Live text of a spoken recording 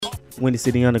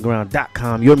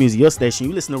WindyCityUnderground.com, your music, your station.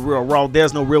 You listen to Real Raw.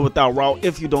 There's no real without Raw.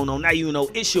 If you don't know, now you know.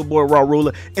 It's your boy Raw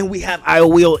Ruler, and we have I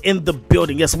Will in the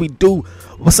building. Yes, we do.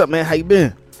 What's up, man? How you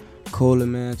been?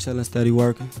 Coolin', man. Chilling, steady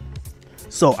working.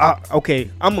 So, I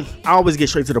always get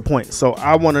straight to the point. So,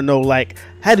 I want to know, like,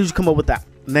 how did you come up with that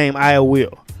name I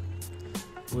Will?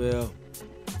 Well,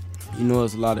 you know,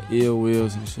 there's a lot of ill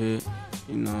wills and shit.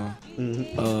 You know,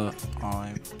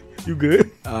 You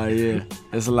good? yeah,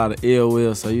 there's a lot of ill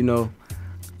will. So you know,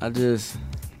 I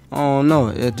don't know.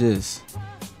 I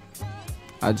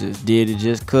just did it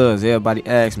just cause everybody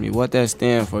asked me what that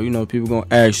stand for. You know, people gonna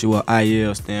ask you what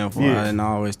IL stand for, yeah. and I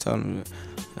always tell them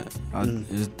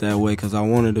it's that way cause I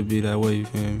wanted to be that way. You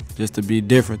feel me? Just to be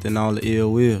different than all the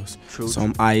ill wills. True. So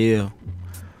I'm IL.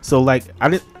 So like I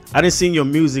didn't see your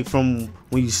music from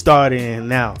when you started and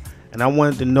now, and I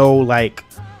wanted to know like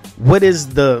what is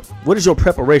your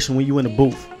preparation when you in the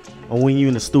booth or when you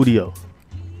in the studio?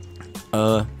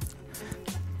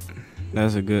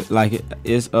 That's a good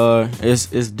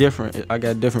it's different. I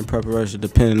got different preparation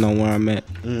depending on where I'm at.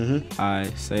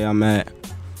 I say I'm at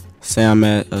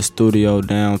a studio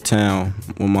downtown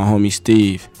with my homie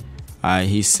Steve.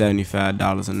 He's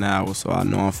 $75 an hour, so I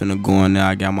know I'm finna go in there.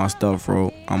 I got my stuff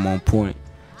rolled. I'm on point.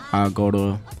 I go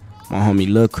to my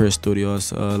homie Lil Chris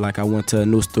Studios. Like I went to a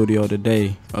new studio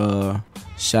today.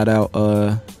 Shout out,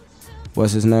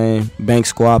 what's his name? Bank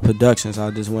Squad Productions.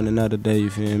 I just went another day. You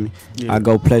feel me? Yeah. I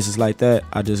go places like that.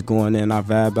 I just go in there and I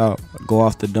vibe out. Go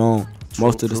off the dome.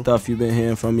 Most of the stuff you've been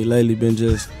hearing from me lately been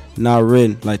just not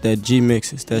written. Like that G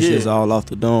mixes. That shit's all off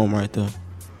the dome right there.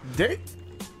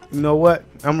 You know what?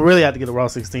 I'm really have to get a Raw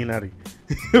 16 out of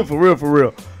you. For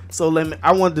real. So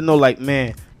I wanted to know, like,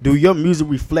 man, do your music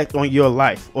reflect on your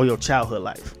life or your childhood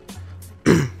life?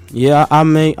 Yeah, I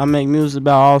make music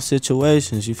about all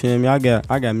situations. You feel me? I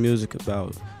got music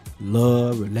about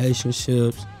love,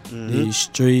 relationships, these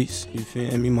streets. You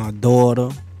feel me? My daughter,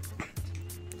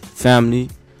 family.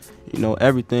 You know,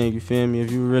 everything. You feel me?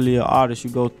 If you really an artist, you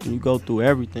go through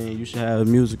everything. You should have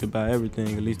music about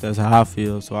everything. At least that's how I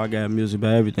feel. So I got music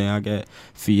about everything. I got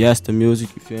Fiesta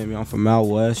music. You feel me? I'm from out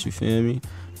west. You feel me?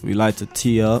 We like to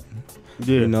tee up.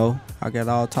 Yeah. You know, I got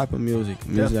all type of music.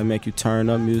 Music that make you turn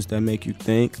up, music that make you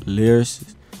think,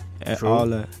 lyrics, all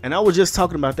that. And I was just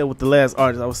talking about that with the last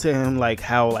artist. I was saying him like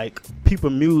how like people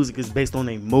music is based on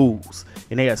their moods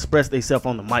and they express themselves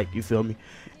on the mic. You feel me?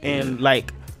 And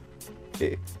like,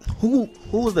 who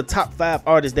was the top 5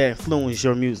 artists that influenced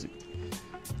your music?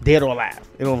 Dead or alive?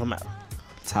 It don't matter.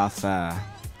 Top 5.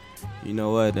 You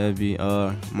know what? That'd be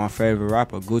my favorite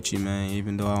rapper, Gucci Mane.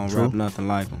 Even though I don't rap nothing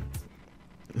like him.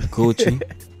 Gucci,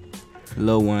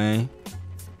 Lil Wayne,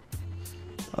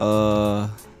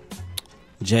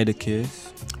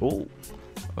 Jadakiss.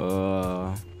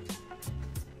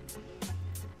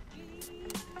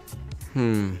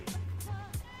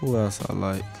 Who else I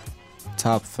like?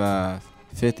 Top 5.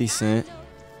 50 Cent.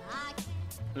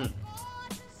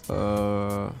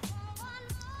 Number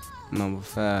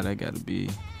 5. That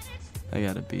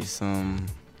gotta be some.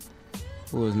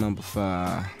 Who is number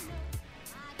 5?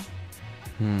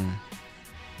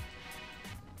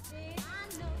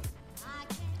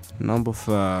 Number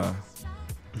 5. I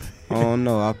don't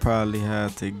know. I probably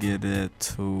had to get it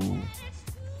to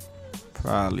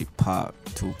probably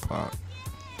Tupac.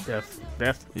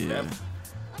 Yeah.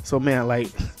 So man, like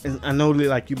I know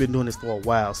like you've been doing this for a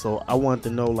while, so I want to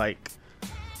know like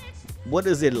what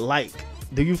is it like?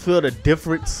 Do you feel the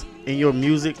difference in your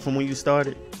music from when you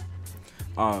started?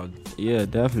 Yeah,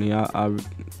 definitely.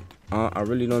 I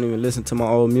really don't even listen to my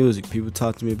old music. People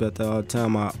talk to me about that all the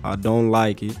time. I don't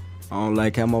like it. I don't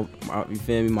like how you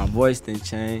feel me, my voice didn't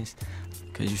change.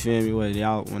 Cause you feel me,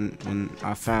 when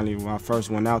I first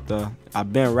went out there,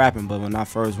 I've been rapping, but when I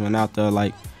first went out there,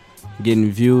 like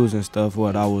getting views and stuff,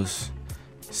 I was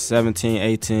 17,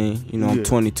 18, you know, I'm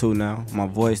 22 now. My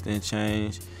voice didn't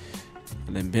change.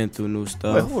 I done been through new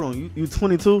stuff. Wait, hold on, you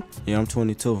 22? Yeah, I'm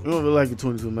 22. You don't look like you're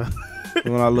 22, man.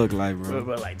 What I look like, bro?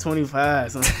 But like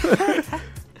 25 something.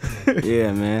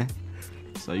 Yeah, man.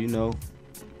 So you know,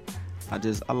 I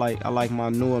like my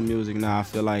newer music now. I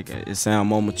feel like it sound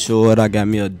more matured. I got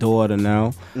me a daughter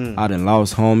now. I done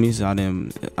lost homies. I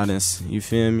done. You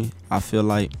feel me? I feel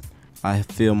like I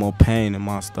feel more pain in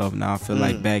my stuff now. I feel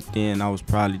like back then I was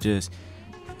probably just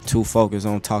too focused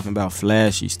on talking about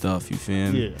flashy stuff. You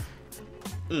feel me?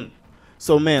 Yeah.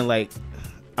 So man, like,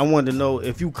 I wanted to know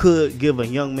if you could give a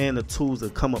young man the tools to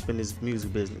come up in this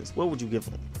music business, what would you give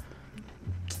him?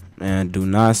 Man, do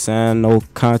not sign no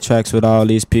contracts with all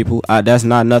these people. That's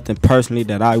not nothing personally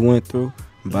that I went through,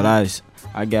 but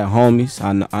I got homies.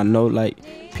 I know like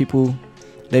people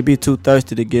they be too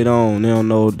thirsty to get on. They don't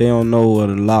know what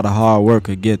a lot of hard work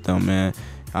could get them, man.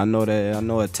 I know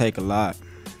it take a lot.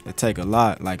 It take a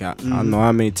lot. Like I know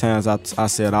how many times I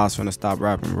said I was finna stop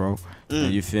rapping, bro.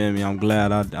 And you feel me? I'm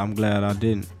glad I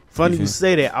didn't. Funny you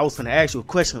say that. I was finna ask you a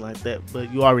question like that,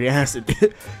 but you already answered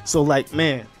it. So like,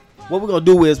 man, what we're gonna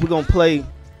do is we're gonna play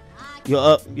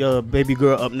your baby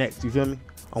girl up next. You feel me?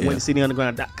 On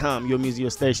WinCityUnderground.com, your music, your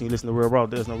station. You listen to Real Raw.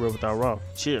 There's no real without raw.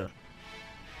 Cheer.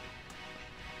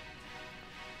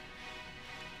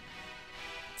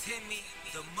 Timmy,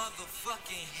 the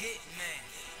motherfucking hitman.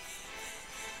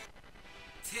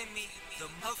 Timmy, the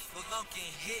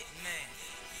motherfucking hitman.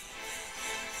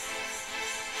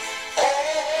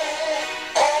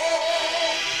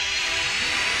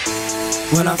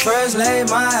 When I first laid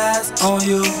my eyes on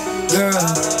you, girl,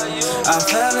 I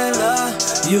fell in love,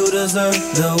 you deserve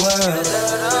the world.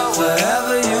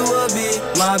 Forever you will be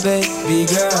my baby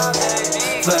girl.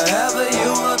 Forever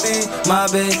you will be my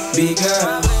baby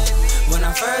girl. When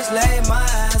I first laid my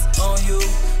eyes on you,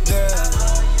 girl,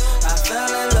 I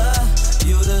fell in love,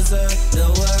 you deserve the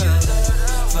world.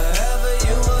 Forever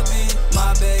you will be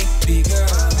my baby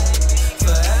girl.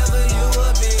 Forever you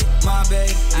will be my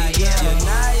baby girl.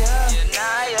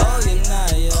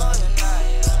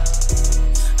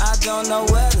 I don't know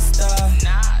where to start.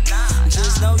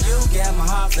 Just know you got my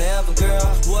heart forever, girl.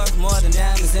 Worth more than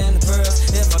diamonds and the pearls.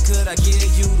 If I could, I'd give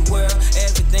you the world.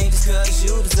 Everything just cause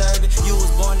you deserve it. You was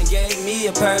born and gave me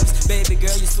a purpose. Baby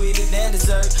girl, you're sweeter than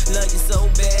dessert. Love you so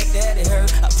bad that it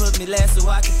hurt. I put me last so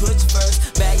I can put you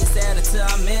first. Bag your sad until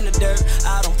I'm in the dirt.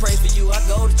 I don't pray for you, I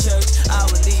go to church. I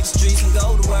would leave the streets and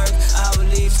go to work. I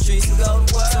would leave the streets and go to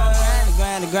work. So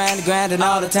I'm grinding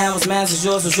all the time was man, was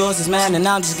yours is mine. And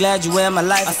I'm just glad you in my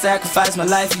life. I sacrificed my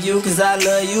life for you, cause I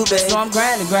love you, baby. So I'm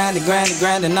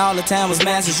grinding all the time was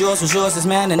man, was yours is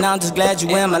mine. And I'm just glad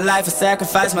you in my life. I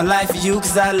sacrificed my life for you,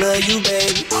 cause I love you,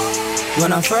 baby.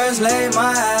 When I first laid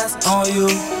my eyes on you,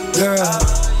 girl,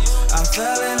 I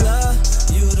fell in love,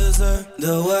 you deserve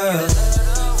the world.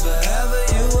 Forever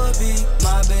you will be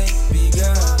my baby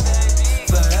girl.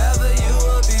 Forever you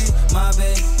will be my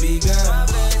baby girl.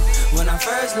 When I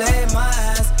first laid my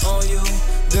eyes on you,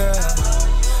 girl,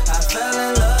 I fell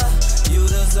in love, you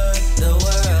deserve the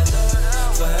world.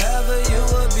 Forever you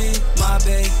will be my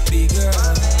baby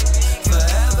girl.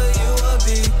 Forever you will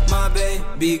be my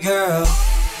baby girl.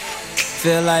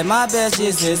 Feel like my best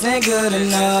just isn't good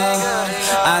enough.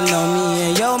 I know me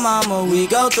and your mama, we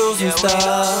go through some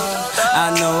stuff.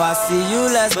 I know I see you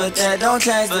less, but that don't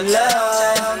change the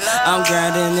love. I'm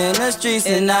grinding in the streets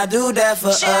and I do that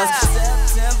for us.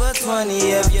 September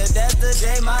 20th, yeah, that's the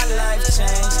day my life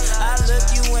changed. I look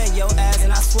you in your eyes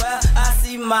and I swear I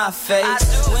see my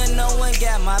face. When no one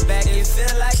got my back, it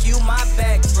feel like you my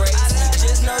back brace.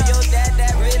 Just know your dad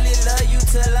that really love you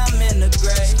till I'm in the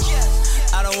grave.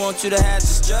 I don't want you to have to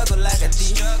struggle like a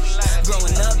thief.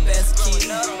 Growing up as a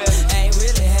kid, ain't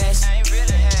really hash.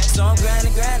 So I'm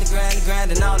grinding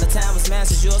all the time. What's man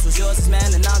is yours is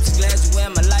man. And I'm just glad you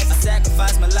in my life. I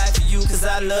sacrificed my life for you, cause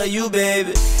I love you,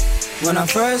 baby. When I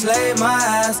first laid my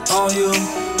eyes on you,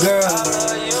 girl,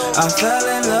 I fell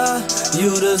in love,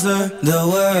 you deserve the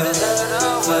world.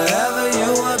 Forever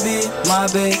you will be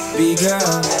my baby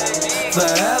girl.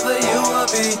 Forever you will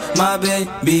be my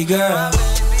baby girl.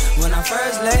 When I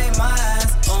first laid my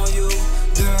eyes on you,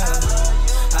 girl,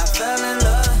 I fell in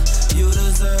love, you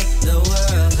deserve the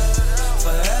world.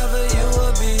 Forever you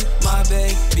will be my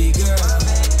baby girl.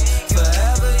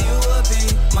 Forever you will be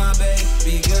my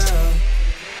baby girl.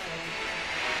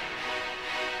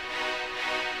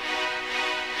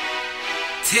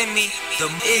 Timmy, the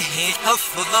hit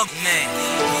hustler man.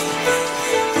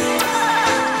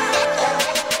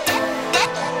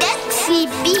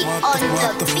 CB on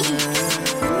the beat.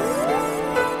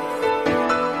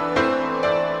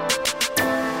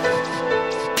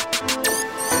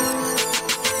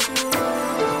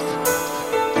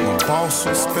 Boss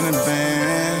spinning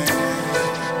band.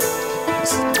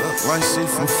 Look like she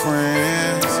from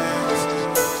France.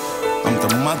 I'm the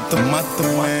mother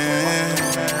man.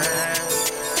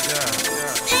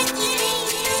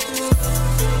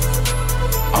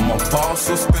 I'm a boss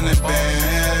who spinning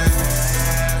band.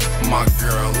 My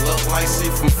girl look like she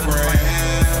from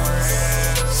France.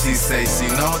 She say she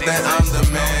know that I'm the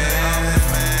man.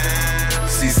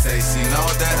 She say she know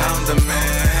that I'm the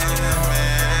man.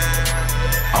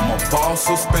 I'm a boss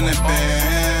who spinning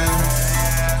bands.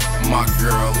 My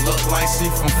girl look like she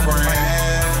from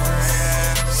France.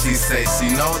 She say she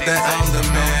know that I'm the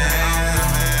man.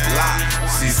 Lie.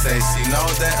 She say she know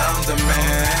that I'm the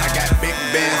man. I got big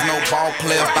bands, no ball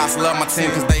players. Thoughts love my team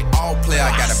cause they all play.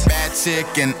 I got a bad chick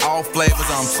in all flavors.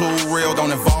 I'm too real,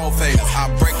 don't involve haters.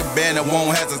 I break a band and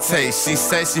won't hesitate. She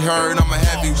say she heard I'm a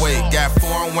heavyweight. Got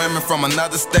foreign women from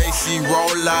another state. She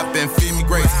roll up and feed me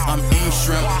grapes. I'm eating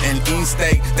shrimp and eating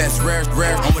steak. That's rare,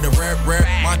 rare. I'm with a rare, rare.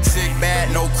 My chick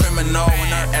bad, no criminal. And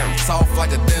her air soft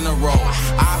like a dinner roll.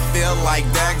 I feel like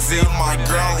Daxie, my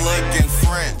girl looking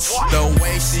French. The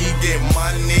way she get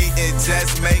money, it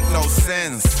just make no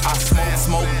sense. I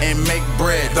smoke and make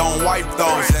bread. Don't wipe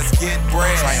those, let's get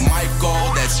bread. Like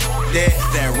Michael, that's dead.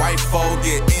 That right foe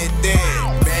get it dead.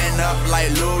 Band up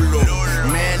like Lulu.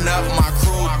 Man up, my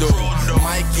crew do.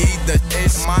 Mikey, the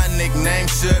ish, my nickname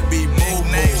should be Boo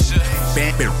Boo.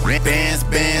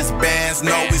 Bands,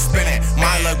 no we spinning.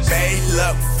 My look bae,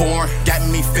 look foreign. Got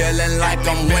me feeling like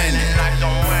I'm winning.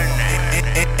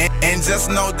 And just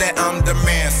know that I'm the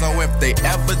man. So if they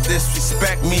ever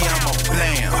disrespect me, I'm a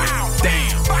blam.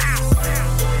 Damn.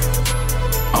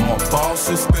 I'm a boss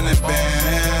who's spinning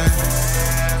bands.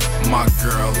 My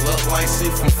girl look like she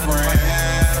from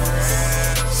France.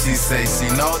 She say she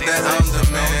know that I'm the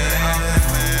man.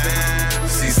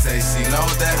 She say she know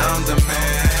that I'm the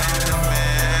man.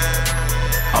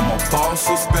 I'm a boss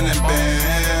who's spinning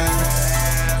bands.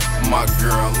 My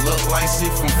girl look like she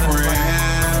from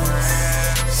France.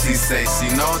 She say she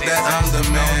know that I'm the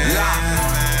man.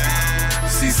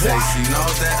 She say she know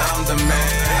that I'm the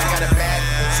man. I got a bad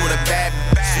bitch with a bad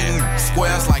shooting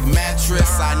squares like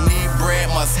mattress. I need bread,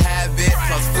 must have it.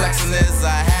 Plus flexing is a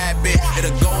habit.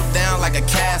 It'll go down like a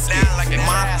casket.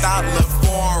 My thought look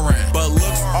foreign, but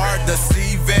looks are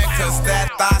deceiving. Cause that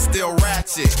thought still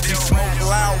ratchet. She smoke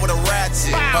loud with a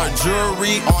ratchet. Her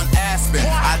jewelry on Aspen.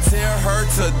 I tell her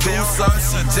to do something,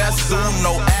 she just do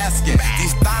no asking.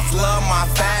 These thoughts love my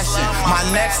fashion. My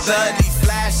next study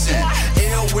flashing.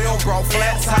 Ill will bro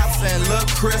flat tops and look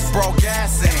crisp bro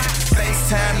gassing.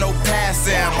 FaceTime no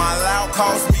passing. My loud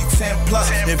cost me 10 plus.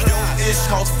 If your ish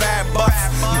costs $5,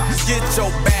 get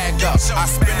your bag up. I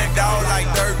spin it out like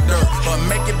dirt, but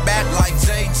make it back like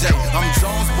JJ. I'm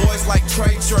Jones boys like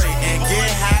Trey and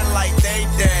get high like Day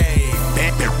Day.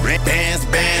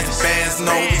 Bands,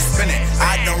 no we spinning.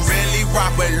 I don't really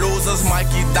rock with losers.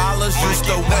 Mikey Dollars used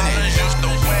to win it.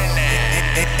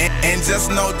 And just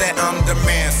know that I'm the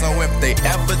man. So if they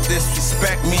ever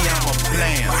disrespect me, I'm a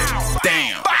blam.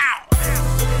 Damn.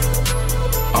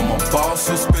 I'm a boss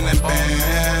who's spinning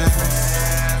bands.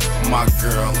 My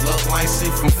girl look like she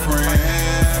from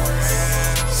France.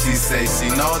 She say she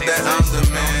know that I'm the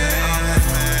man.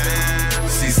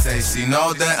 She say she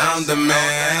know that I'm the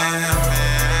man.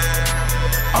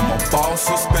 I'm a boss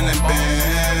who's spinning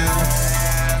bands.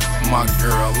 My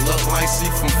girl look like she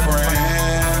from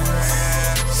France.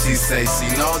 She say she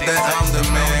know that I'm the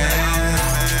man.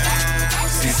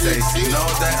 She say she know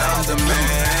that I'm the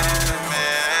man.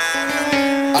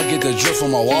 I get the drip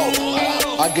from my walk.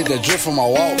 I get the drip from my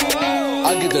walk.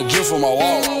 I get the drip from my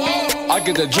walk. I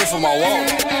get the drip from my walk.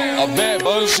 A bad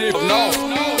bullshit north.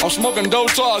 I'm smoking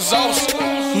dope to exhaust.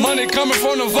 Money coming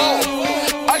from the vault.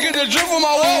 I get the drip from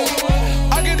my walk.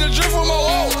 I get the drip from my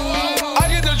walk. I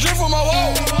get the drip from my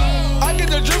walk. I get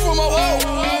the drip from my walk.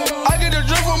 I get the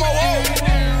drip from my walk.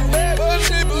 Bad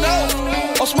bullshit north.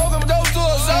 I'm smoking dope to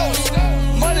exhaust.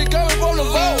 Money coming from the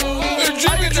vault.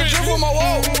 I get the drip from my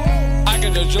walk. I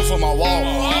get the drip from my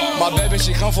wall. My baby,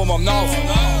 she come from up north.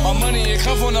 My money, it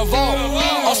come from the vault.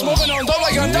 I'm smoking on dope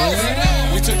like a dog.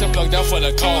 We took the plug down for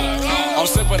the cold. I'm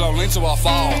sipping on lean till I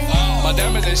fall. My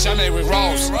diamonds, they shine, they with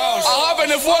Ross. I hop in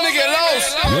the phone to get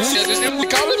lost. Shit, this nigga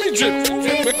calling me drip.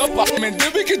 Pick up, I'm in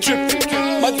dip, we can drip.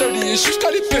 My 30 issues,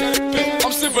 got it pip.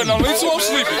 I'm sipping on lean till I'm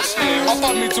sleeping. I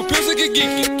pop me 2 pills to get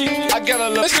geeky. I got a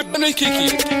little slip in the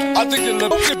kiki. I think the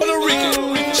little shit Puerto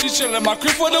Rican. She chillin' my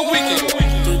crib for the weekend.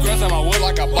 3 grams on my wood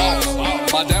like a boss.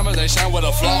 My diamonds, they shine with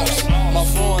a floss. My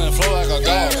phone and flow like a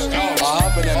ghost. I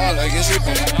hop in the car like it's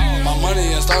shipping. My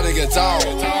money is starting to get tall.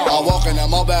 I walk in that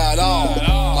mobile at all.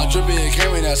 My drippy and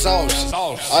carrying that sauce.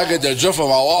 I get the drip from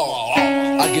my wall.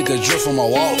 I get the drip from my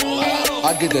wall.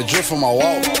 I get the drip from my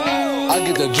wall. I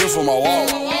get the drip from my wall.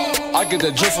 I get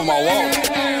the drip from my wall.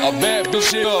 A bad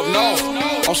bitch shit up north.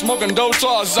 I'm smoking dope to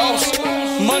exhaust.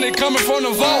 Money coming from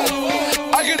the vault.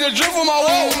 I get the drip from my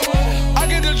wall. I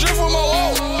get the drip from my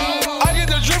wall. I get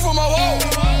the drip from my wall.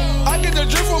 I get the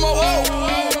drip from my wall.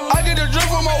 I get the drip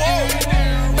from my wall.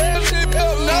 Bad shit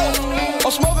up north.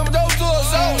 I'm smoking dope to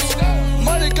exhaust.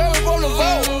 Money coming from the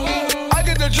vault. I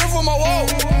get the drip from my wall.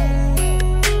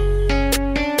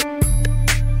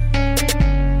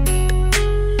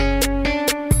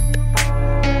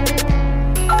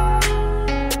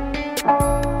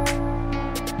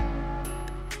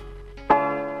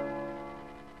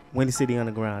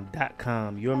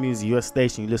 WindyCityUnderground.com. Your music, your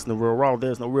station. You listen to Real Raw.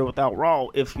 There's no real without Raw.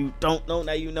 If you don't know,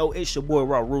 now you know. It's your boy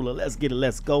Raw Ruler. Let's get it.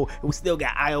 Let's go. And we still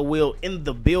got Io Will in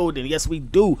the building. Yes, we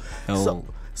do. Oh.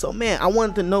 So man, I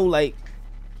wanted to know, like,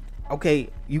 okay,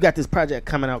 you got this project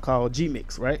coming out called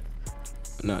G-Mix, right?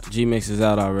 No, G-Mix is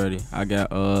out already. I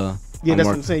got Yeah, that's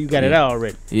what I'm saying. You got it out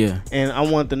already. Yeah. And I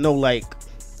wanted to know, like,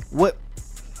 what.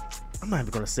 I'm not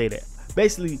even gonna say that.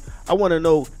 Basically, I want to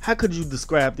know, how could you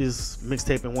describe this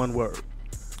mixtape in one word?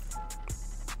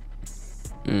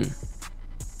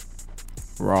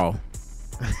 Raw.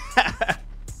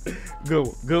 Good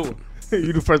one.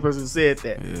 You the first person who said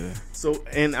that. Yeah. So,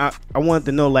 and I wanted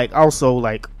to know, like, also,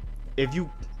 like, if you,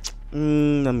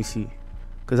 let me see,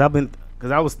 cause I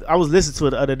was listening to it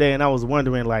the other day, and I was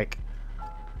wondering, like,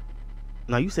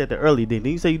 now you said that earlier,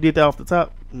 didn't you say you did that off the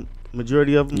top?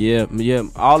 Majority of them? Yeah.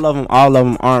 All of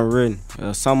them aren't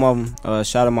written. Some of them,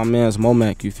 shout out my man's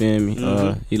Momac, you feel me?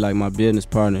 He like my business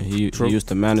partner. He used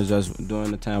to manage us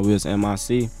during the time we was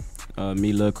MIC.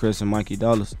 Me, Lil Chris, and Mikey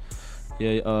Dollars.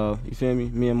 Yeah, you feel me?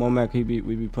 Me and Momac, we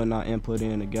be putting our input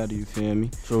in together, you feel me?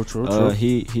 True.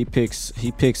 He picks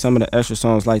some of the extra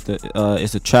songs, like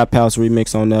it's a Trap House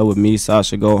remix on there with me,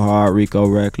 Sasha Go Hard, Rico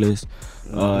Reckless,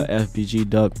 FBG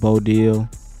Duck, Bo Deal,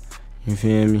 you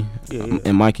feel me? Yeah.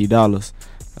 And Mikey Dollars.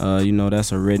 You know,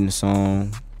 that's a written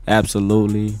song.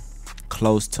 Absolutely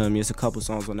close to me. It's a couple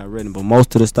songs on that written, but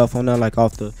most of the stuff on there, like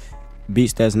off the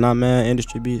beats that's not man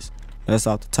industry beats, that's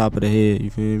off the top of the head, you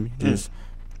feel me? Just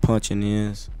punching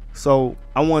ins. So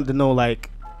I wanted to know, like,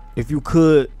 if you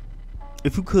could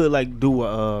like do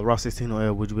a Raw 16 on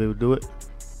air, would you be able to do it?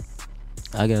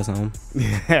 I guess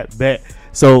Yeah, bet.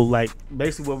 So, like,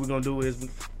 basically what we're gonna do is,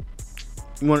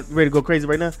 you ready to go crazy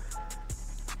right now?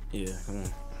 Yeah, come on.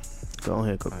 Go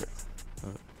ahead, go ahead.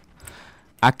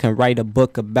 I can write a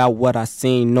book about what I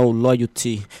seen, no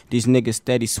loyalty. These niggas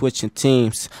steady switching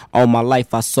teams. All my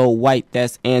life I so white,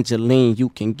 that's Angeline. You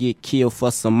can get killed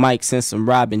for some mics and some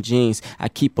robbing jeans. I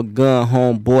keep a gun,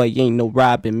 homeboy, ain't no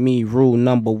robbing me. Rule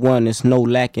number 1 is no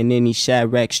lacking in these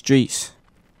Chirac streets.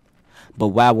 But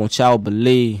why won't y'all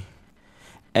believe?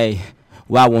 Hey,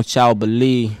 why won't y'all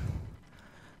believe?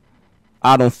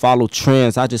 I don't follow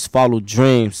trends, I just follow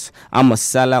dreams. I'm a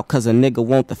sellout cause a nigga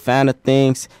want the finer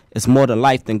things. It's more to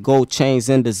life than gold chains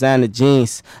and designer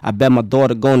jeans. I bet my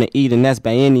daughter gonna eat, and that's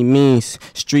by any means.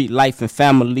 Street life and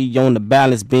family on the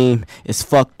balance beam. It's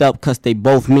fucked up cause they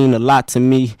both mean a lot to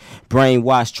me.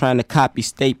 Brainwashed trying to copy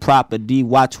state property.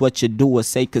 Watch what you do or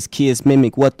say cause kids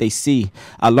mimic what they see.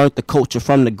 I learned the culture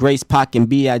from the Grace Pac and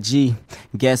B.I.G.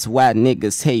 Guess why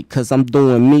niggas hate? Cause I'm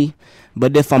doing me.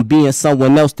 But if I'm being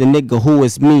someone else, the nigga who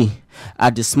is me? I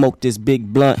just smoke this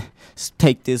big blunt,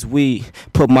 take this weed,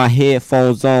 put my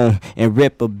headphones on and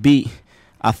rip a beat.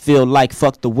 I feel like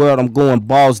fuck the world, I'm going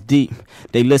balls deep.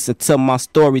 They listen to my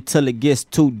story till it gets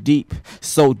too deep.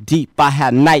 So deep, I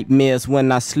have nightmares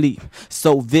when I sleep.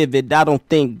 So vivid, I don't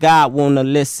think God wanna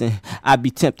listen. I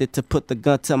be tempted to put the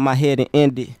gun to my head and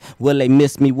end it. Will they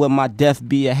miss me? Will my death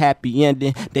be a happy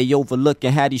ending? They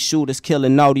overlooking how these shooters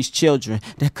killing all these children.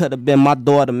 That could have been my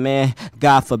daughter, man.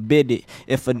 God forbid it.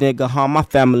 If a nigga harm my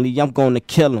family, I'm gonna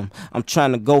kill him. I'm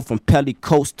trying to go from Pelly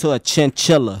Coast to a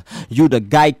chinchilla. You the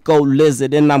Geico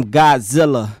lizard and I'm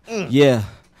Godzilla. Yeah,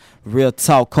 real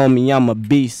talk, homie, I'm a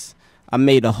beast. I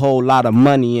made a whole lot of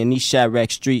money in these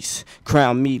Chirac streets.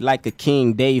 Crown me like a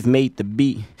king, Dave made the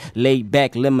beat. Laid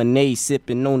back lemonade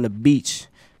sipping on the beach.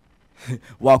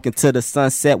 Walking to the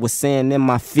sunset with sand in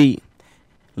my feet.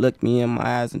 Look me in my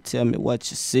eyes and tell me what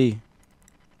you see.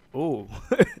 Oh,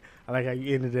 I like how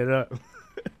you ended that up.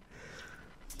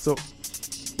 So,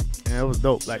 man, that was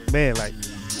dope. Like, man, like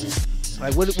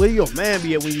where do your man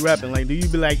be at when you rapping? Like, do you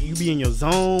be like, you be in your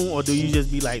zone, or do you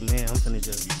just be like, man, I'm finna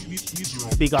just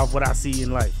speak off what I see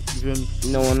in life? You feel me?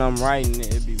 You know, when I'm writing,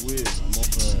 it'd be weird.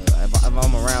 If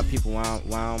I'm around people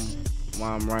while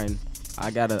I'm writing, I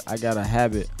got a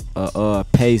habit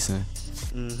of pacing,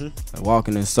 like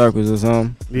walking in circles or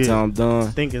something until I'm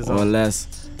done, thinking or something.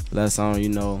 less on, you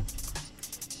know,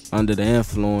 under the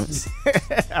influence.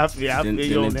 I feel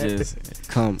you on that.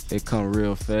 It come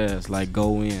real fast. Like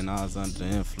go in. I was under the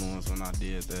influence when I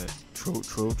did that.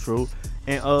 True.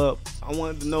 And I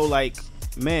wanted to know, like,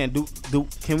 man,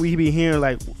 can we be hearing,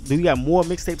 like, do you got more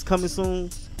mixtapes coming soon?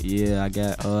 Yeah, I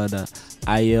got the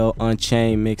IL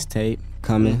Unchained mixtape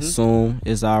coming soon.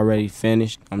 It's already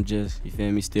finished. I'm just, you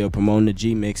feel me, still promoting the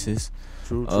G mixes.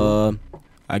 True.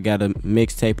 I got a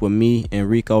mixtape with me and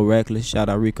Rico Reckless. Shout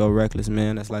out Rico Reckless,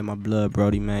 man. That's like my blood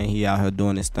brody, man. He out here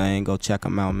doing his thing. Go check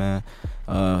him out, man.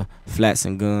 Flats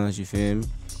and Guns, you feel me?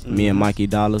 Me and Mikey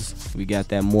Dollars. We got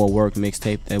that More Work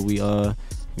mixtape that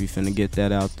we We finna get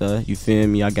that out there. You feel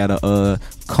me? I got a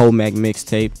Comac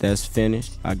mixtape that's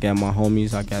finished. I got my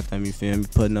homies. I got them. You feel me?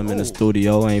 Putting them in the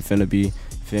studio. I ain't finna be,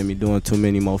 feel me, doing too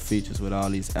many more features with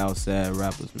all these outside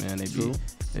rappers, man.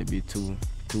 They be too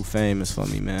famous for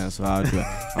me, man. So I'm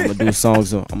gonna do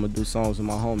songs. I'm gonna do songs with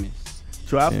my homies.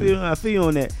 True, I feel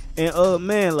on that. And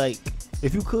man, like,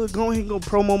 if you could go ahead and go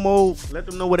promo mode, let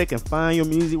them know where they can find your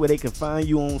music, where they can find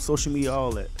you on social media,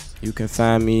 all that. You can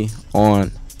find me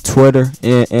on Twitter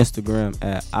and Instagram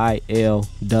at ILWILL_,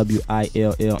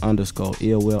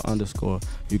 _.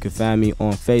 You can find me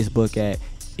on Facebook at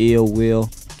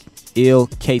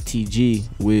ILKTG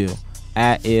Will,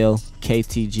 ILKTGWILL.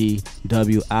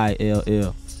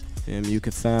 Feel me? You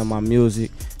can find my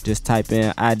music. Just type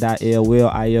in I.L.Will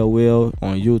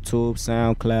on YouTube,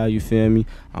 SoundCloud. You feel me?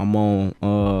 I'm on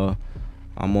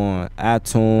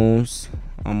iTunes.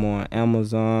 I'm on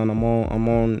Amazon. I'm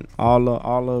on all the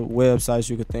websites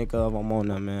you could think of. I'm on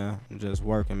them, man. I'm just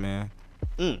working, man.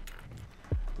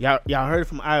 Y'all heard it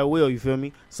from I Will, you feel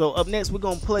me? So up next we're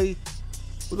gonna play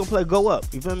Go Up,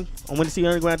 you feel me? On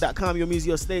WhenTheSeaUnderground.com, your music,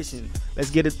 your station.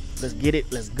 Let's get it,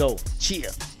 let's go.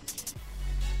 Cheer.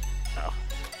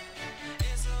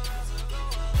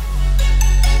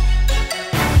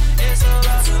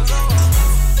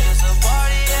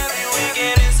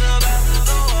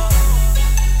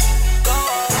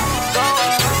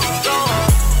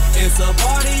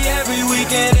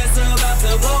 Weekend, it's about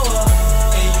to blow up.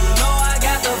 And you know I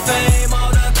got the fame, all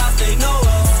the thoughts they know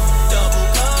us. Double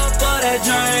cup for that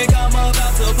drink, I'm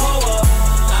about to blow up.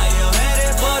 I am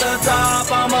headed for the top,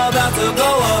 I'm about to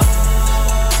go up.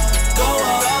 Go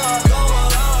up, go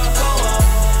up, go up.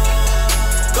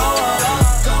 Go up,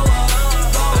 go up,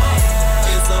 go up.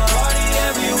 It's a party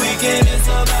every weekend, it's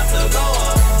about to go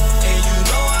up. And you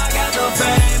know I got the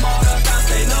fame, all the thoughts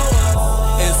they know us.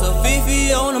 It's a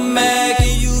Fifi on the Mac,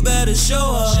 better show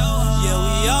up. Yeah,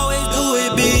 we always do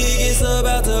it big, it's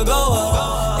about to go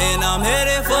up. And I'm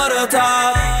headed for the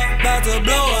top, about to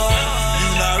blow up. You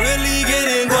not really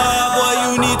getting guap, boy,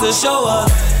 you need to show up.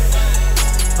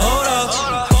 Hold up,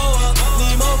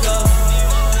 need mocha.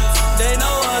 They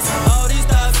know us, all these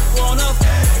thoughts want up.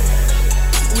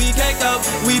 We caked up,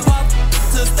 we pop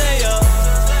to stay up.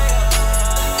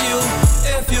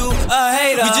 If you a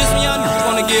hater, we just young,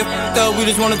 wanna get up, we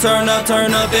just wanna turn up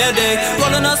every day.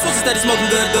 Rolling up switches, steady smoking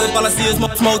good. All I see is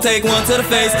smoke, take one to the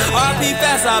face. RP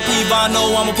fast, RP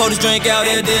Bono, I'ma pour this drink out,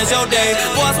 here, this your day.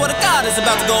 Boy, I swear to God, it's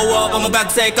about to go up, I'm about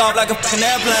to take off like a fucking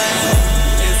airplane.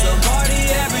 It's a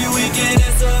party every weekend,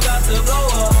 it's about to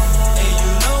blow up. And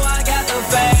you know I got the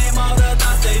fame, all the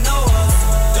thoughts they know us.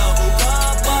 Double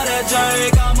cup for that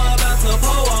drink, I'm about to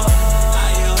pour up.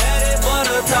 I am headed for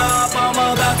the top, I'm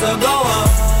about to go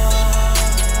up.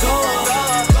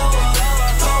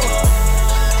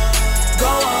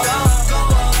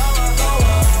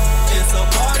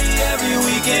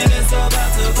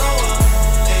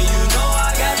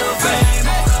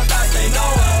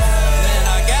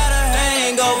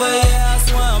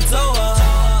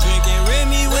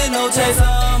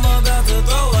 I'm about to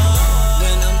throw up.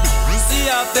 When we see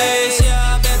our face,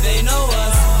 yeah, I bet they know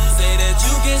us. Say that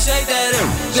you can shake that up,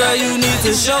 girl, you need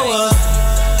to show us.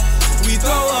 We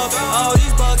throw up all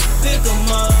these bucks, pick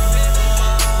them up.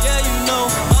 Yeah, you know,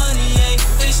 money ain't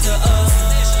fish to us.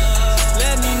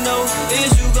 Let me know,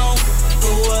 is you gon'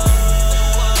 go up?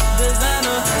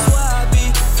 Designer, that's why I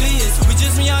be pleased. We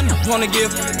just young, wanna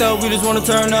give up, we just wanna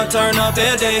turn up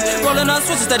every day. Rolling up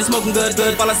switches, steady smoking good.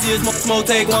 All I see is smoke,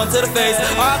 take one to the face.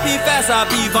 RP fast,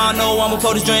 RP Bono, I'ma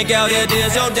pour this drink out, yeah,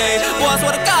 this your day. Boy, I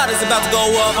swear to God, it's about to go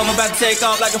up, I'm about to take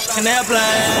off like a fucking airplane.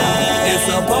 It's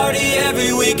a party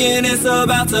every weekend, it's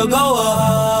about to go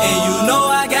up. And you know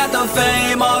I got the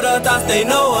fame, all the thoughts they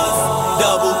know us.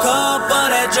 Double cup for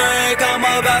that drink, I'm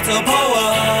about to pour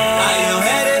up. I am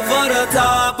headed for the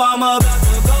top, I'm about to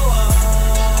go up.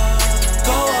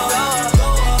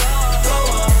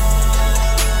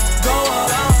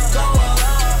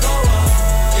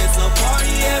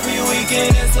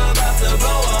 It's about to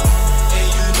blow up. And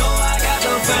you know I got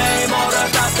the fame, all the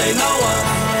thoughts they know us.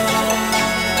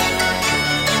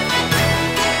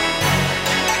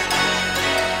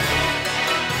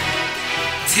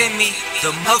 Timmy,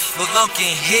 the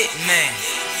motherfucking hitman.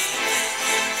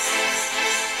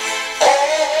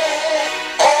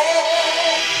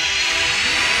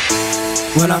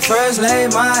 When I first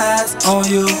laid my eyes on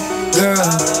you, girl,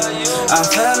 I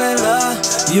fell in love,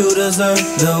 you deserve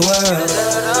the world.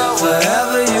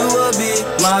 Forever you will be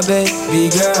my baby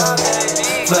girl.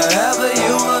 Forever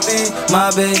you will be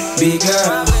my baby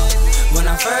girl. When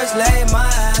I first laid my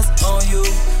eyes on you,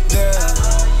 girl,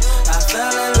 I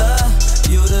fell in love,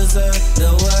 you deserve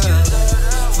the world.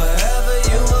 Forever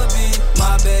you will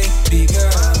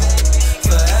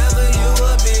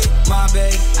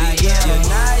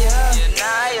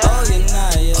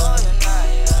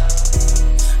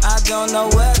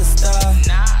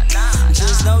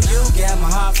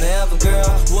forever, girl.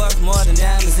 Worth more than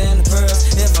diamonds and the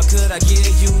pearls. If I could, I'd give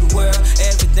you the world.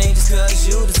 Everything just cause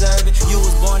you deserve it. You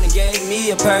was born and gave me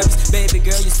a purpose. Baby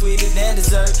girl, you're sweeter than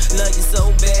dessert. Love you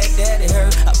so bad that it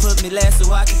hurt. I put me last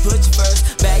so I can put you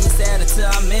first. Bag your sad until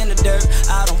I'm in the dirt.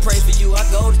 I don't pray for you, I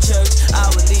go to church. I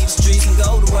would leave the streets and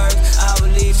go to work. I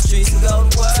would leave the streets and go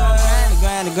to work. So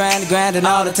I'm grinding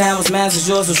all the time. What's mine is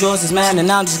yours, what's yours is mine.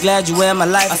 And I'm just glad you wear my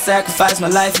life. I sacrifice my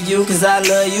life for you, cause I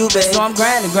love you, baby. So I'm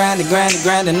grinding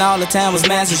all the time. What's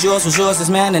mine is yours is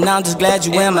mine. And I'm just glad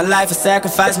you wear my life. I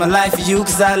sacrifice my life for you,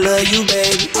 cause I love you,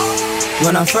 baby.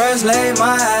 When I first laid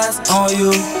my eyes on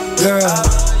you, girl,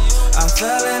 I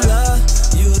fell in love.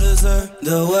 You deserve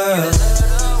the world.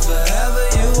 Forever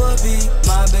you will be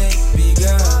my baby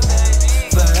girl.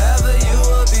 Forever you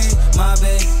will be my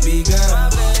baby girl.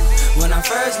 When I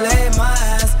first laid my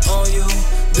eyes on you,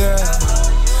 girl,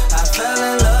 I fell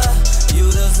in love. You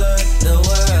deserve the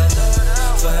world.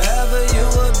 Forever you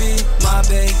will be my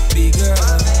baby girl.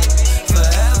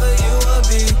 Forever you will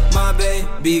be my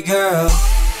baby girl.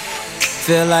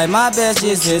 Feel like my best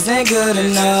just isn't good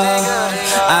enough.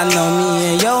 I know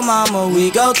me and your mama,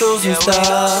 we go through some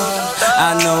stuff.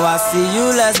 I know I see you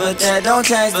less, but that don't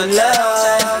change the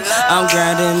love. I'm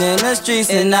grinding in the streets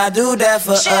and I do that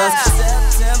for us.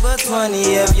 September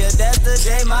 20th, yeah, that's the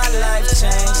day my life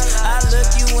changed. I look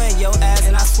you in your eyes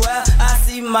and I swear I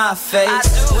see my face.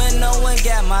 When no one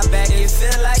got my back, it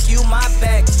feel like you my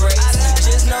back brace.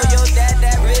 Just know your dad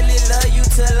that really love you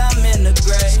till I'm in the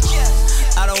grave.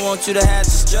 I don't want you to have to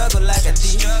struggle like I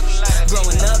did.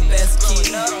 Growing up as a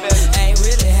kid, ain't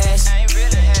really hash.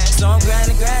 So I'm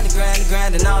grinding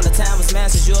all the time. What's mine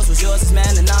is yours is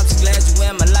mine. And I'm just glad you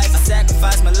in my life. I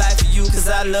sacrifice my life for you, cause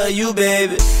I love you,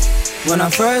 baby. When I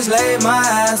first laid my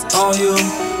eyes on you,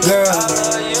 girl,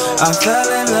 I fell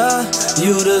in love.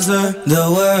 You deserve the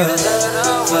world.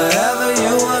 Forever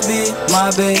you will be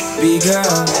my baby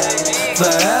girl.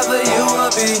 Forever you will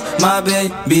be my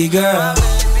baby girl.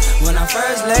 When I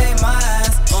first laid my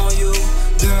eyes on you,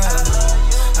 girl,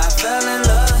 I fell in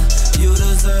love. You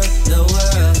deserve the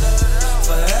world.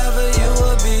 Forever you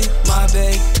will be my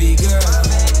baby girl.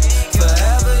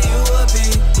 Forever you will be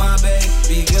my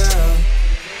baby girl.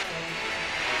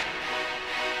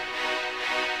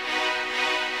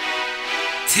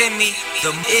 Timmy, the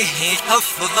hit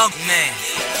hustle long man.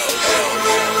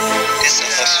 It's a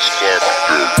hustle.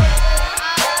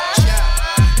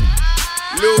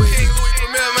 Louis.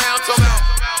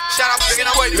 Shout out to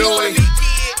Louis. Louis.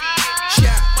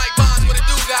 Shout Mike Bonds, what it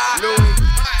do, guys? Louis.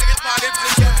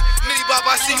 Nitty Bop,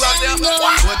 I see you out there.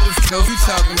 What the f*** you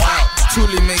talking about?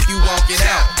 Truly make you walk it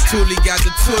out. Truly got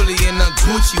the Tully and the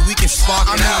Gucci, we can spark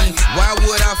it out. Why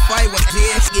would I fight when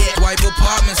wipe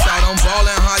apartments out? I'm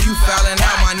ballin', how you fallin'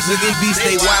 out? My niggas beats,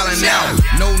 they wildin' out.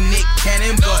 No Nick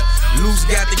Cannon, but Loose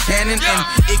got the cannon, and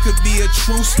it could be a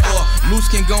truce or Loose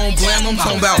can go and blam. I'm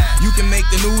talking about you can make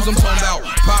the news. I'm talking about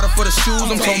powder for the shoes.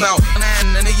 I'm talking about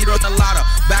and then you a lot of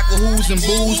back of who's and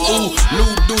booze. Ooh, Lou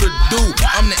do the do.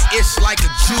 I'm the ish like a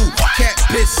Jew. Cat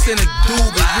piss in a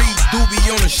doobie, read doobie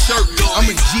on a shirt. I'm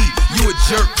a G, you a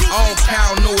jerk. All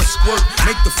cow know a squirt.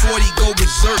 Make the 40 go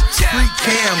berserk. Free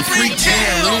cam,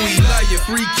 Louis love you.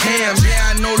 Free cam,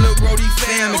 yeah I know Lil Brody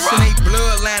fam. It's in they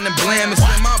bloodline and blam. It's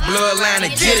in my bloodline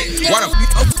to get it. Why the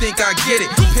f*** think I get it?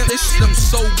 Pimp this shit, I'm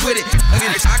so with it.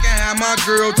 I can have my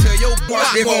girl tell your boy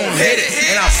they gon' hit it,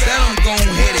 and I said I'm gon'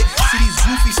 hit it. See these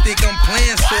goofies think I'm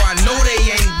playing, so I know they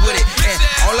ain't with it. And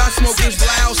all I smoke is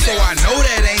loud, so I know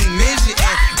that ain't midget.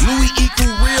 And Louis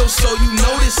equal real, so you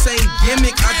know this ain't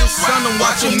gimmick. I just son them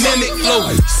watch a mimic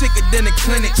flow, sicker than the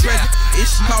clinic.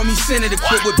 Ish call me Senate,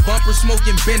 equipped with bumper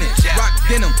smoking Bennett. Rock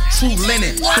denim, true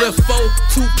linen, Cliff 4,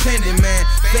 2 pendant, man.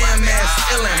 Fam ass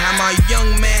illin', how my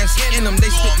young man in them, they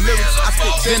spit lyrics, I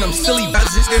spit venom. Silly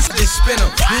buzzes, this spin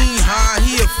him. He ain't high,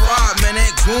 he a fraud, man.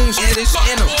 That goon shit is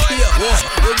in him. He a war,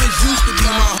 it was used to be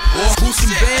my war. Who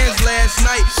some bands last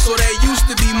night, so that used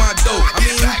to be my dope. I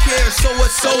mean, who cares? So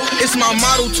what? So it's my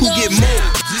motto to get more.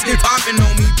 Just they popping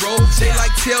on me, bro. They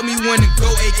like tell me when to go,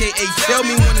 aka tell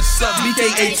me when to suck,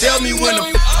 BKA tell me when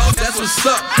to that's what's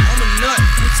up. I'm a nut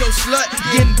with your slut,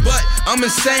 getting butt. I'm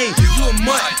insane, you a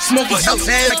mutt, smoking house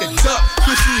ass like a duck.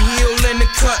 Pussy heel in the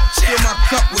cut, fill my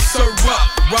cup with syrup.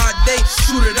 Ride day,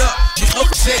 shoot it up.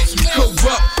 Upsets, we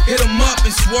corrupt. Hit 'em up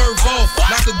and swerve off.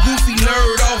 Knock a goofy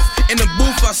nerd off. In the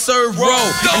booth, I serve roll.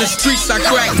 In the streets, I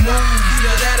crack moves.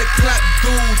 Yeah, that'll clap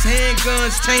dudes.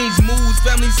 Handguns change moods.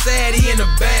 Family sad, he in the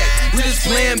bag. We just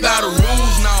playing by the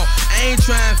rules now. I I ain't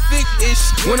trying to fix it.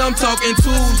 When I'm talking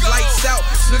tools, lights out,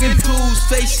 looking tools,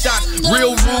 face shots,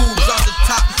 real rules off the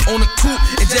top on the coupe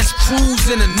and just cruise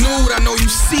in the nude. I know you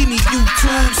see me, you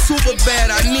too super bad.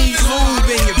 I need lube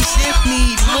and your shit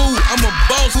need lube. I'm a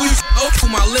boss, we for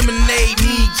my lemonade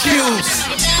need juice.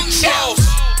 Boss.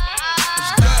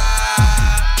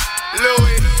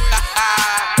 Louis.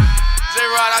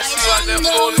 J-Rod, I see you out there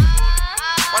fooling.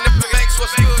 My nigga Banks,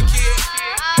 what's good, kid?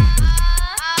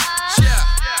 Yeah.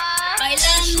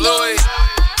 Louis.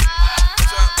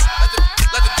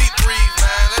 Let the beat breathe,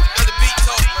 man. Let the beat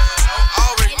talk, man. I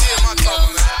already did my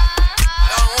talking, man.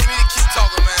 Y'all don't want me to keep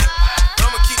talking, man. But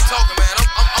I'ma keep talking, man.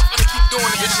 I'm gonna keep doing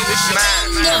it. This shit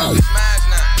mine, man. It's mine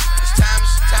now.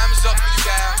 Time is up for you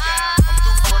guys. I'm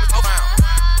through for the around.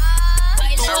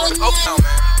 I'm through for the around,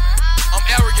 man. I'm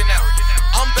arrogant now.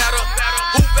 I'm better.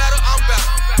 Who better? I'm better.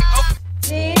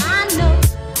 Okay. I know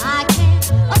I can't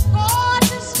afford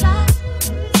to stop.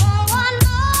 Oh, I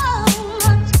know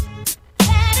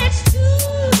that it's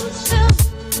too soon.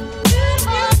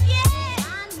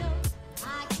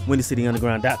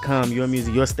 WindyCityUnderground.com, your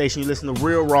music, your station. You listen to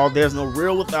Real Raw. There's no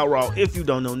real without Raw. If you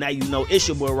don't know, now you know. It's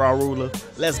your boy Raw Ruler.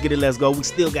 Let's get it, let's go. We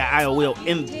still got IOL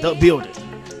in the building.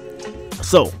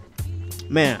 So,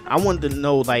 man, I wanted to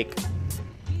know, like,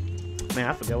 man,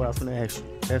 I forgot what I was going to ask you.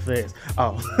 That fast.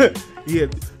 Oh, yeah.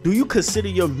 Do you consider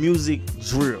your music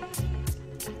drill?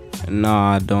 No,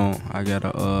 I don't. I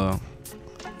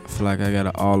feel like I got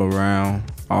an all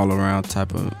around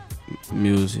type of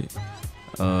music.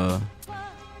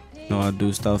 I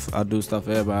do stuff for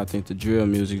everybody. I think the drill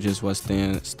music just what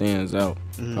stands out.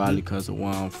 Mm-hmm. Probably because of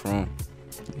where I'm from.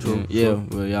 True. Yeah,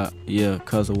 well, yeah,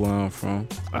 because of where I'm from.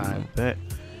 I bet,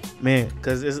 man.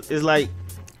 Because it's like,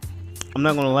 I'm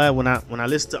not gonna lie. When I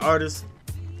listen to artists,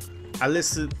 I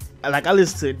listen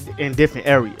to in different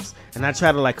areas, and I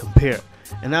try to like compare.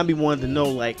 And I be wanting to know,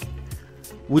 like,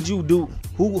 who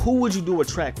would you do a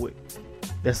track with?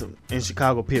 That's in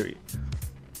Chicago, period.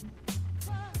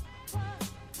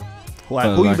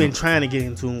 Who you been trying to get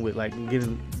in tune with, like get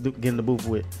in the booth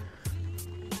with?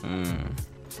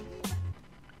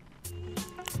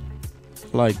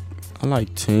 I like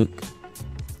Tink.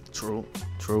 True.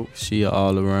 She an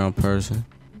all around person.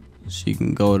 She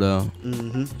can go there.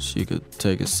 Mm-hmm. She could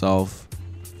take it soft.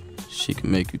 She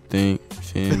can make you think.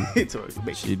 Feel me?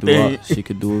 She could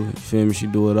do it. You feel me? She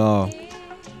do it all.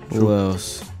 True. Who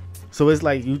else? So it's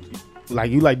like you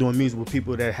like doing music with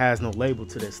people that has no label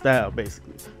to their style,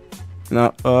 basically.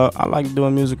 No, I like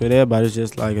doing music with everybody. It's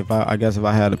just like if I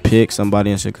had to pick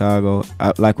somebody in Chicago,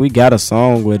 we got a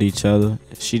song with each other.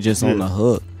 She just on the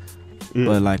hook,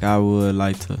 but like I would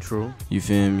like to. True. You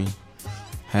feel me?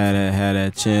 Had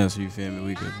that chance. You feel me?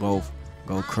 We could both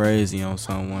go crazy on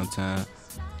something one time.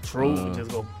 True.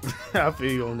 Just go. I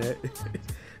feel you on that.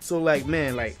 So like,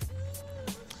 man, like,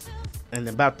 and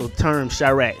about the term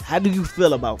Chirac, how do you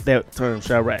feel about that term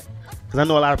Chirac? Because I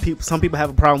know a lot of people, some people have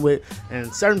a problem with,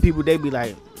 and certain people, they be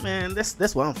like, man,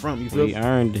 that's where I'm from. You feel me? We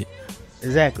earned it.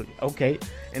 Exactly. Okay.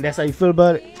 And that's how you feel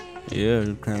about it? Yeah,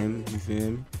 kind of. You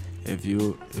feel me? If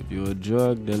you a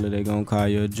drug dealer, they gonna call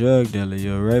you a drug dealer.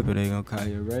 You're a rapper, they gonna call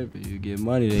you a rapper. You get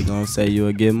money, they gonna say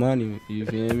you'll get money. You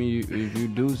feel me? If you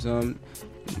do something,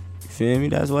 you feel me?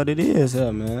 That's what it is,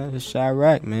 man. It's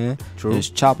Chirac, man. True. There's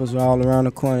choppers all around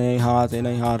the corner. It ain't hard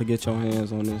to get your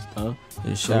hands on this stuff.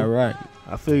 It's Chirac.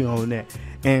 I feel you on that.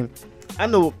 And I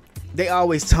know they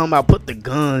always talking about put the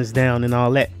guns down and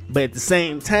all that, but at the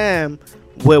same time,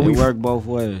 where we work both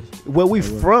ways. Where we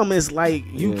from is like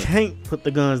you can't put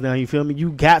the guns down. You feel me?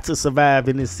 You got to survive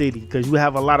in this city because you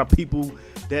have a lot of people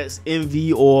that's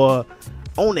envy or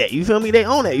own that. You feel me? They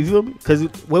own that. You feel me? Because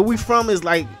where we from is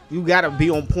like you gotta be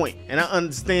on point. And I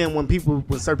understand when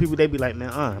certain people they be like, man,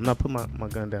 I'm not putting my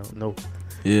gun down. No.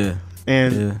 Yeah.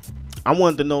 And I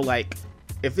wanted to know, like,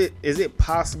 is it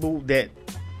possible that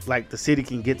like the city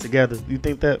can get together? You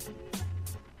think that?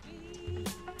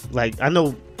 Like, I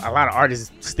know a lot of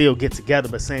artists still get together,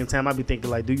 but at the same time, I be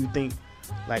thinking, like, do you think,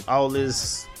 like, all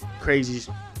this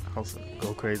crazy,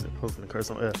 go crazy, hoping to curse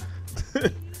on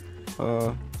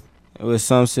air. With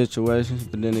some situations,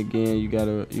 but then again, you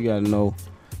gotta know.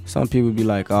 Some people be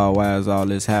like, oh, why is all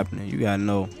this happening? You gotta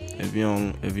know. If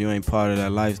you ain't part of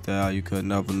that lifestyle, you could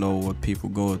never know what people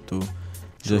going through.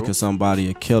 Just because somebody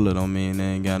a killer don't mean they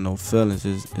ain't got no feelings.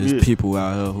 It's people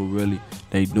out here who really,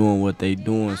 they doing what they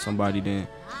doing. Somebody then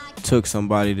took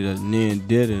somebody that then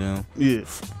did it. Yeah.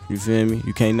 You feel me?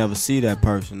 You can't never see that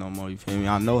person no more. You feel me?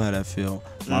 I know how that feel.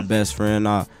 My best friend,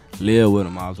 I live with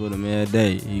him. I was with him every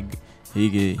day.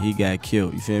 He got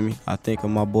killed. You feel me? I think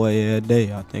of my boy every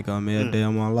day. I think of him every day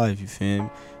of my life. You feel me?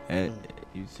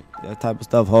 That type of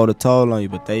stuff hold a toll on you,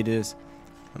 but they just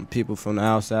And people from the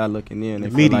outside looking in, they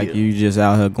The feel media. like you just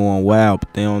out here going wild,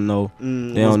 but they don't know.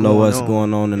 They don't know what's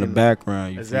going on in the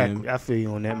background. You Exactly. feel me? I feel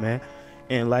you on that, man.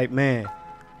 And like, man,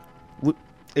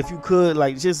 if you could,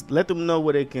 like, just let them know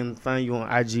where they can find you on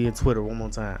IG and Twitter one more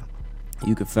time.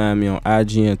 You can find me on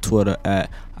IG and Twitter at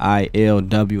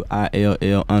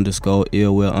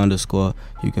ILWILL_ILWill_.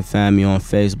 You can find me on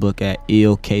Facebook at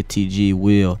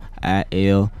ILKTGWill,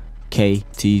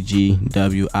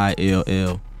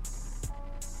 ILKTGWILL.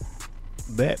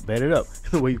 Bet it up.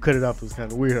 The way you cut it off was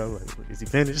kind of weird. I was like, is he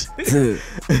finished?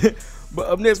 But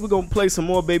up next, we're going to play some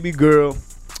more Baby Girl.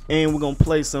 And we're going to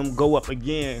play some Go Up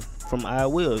Again from I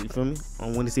Will. You feel me?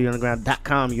 On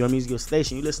WindyCityUnderground.com. Your music, your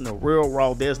station. You listen to Real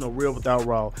Raw. There's no real without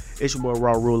Raw. It's your boy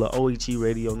Raw Ruler. OEG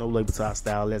Radio. No label top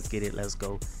style. Let's get it. Let's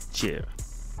go. Cheer.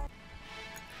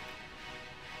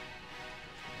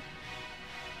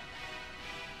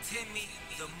 Timmy,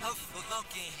 the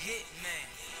motherfucking hitman.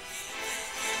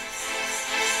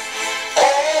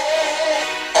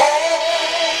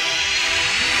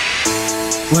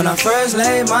 When I first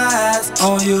laid my eyes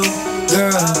on you,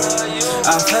 girl,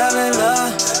 I fell in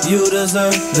love, you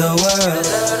deserve the world.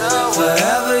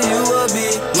 Forever you will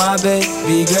be my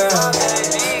baby girl.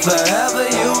 Forever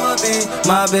you will be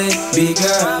my baby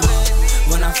girl.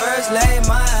 When I first laid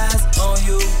my eyes on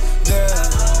you, girl,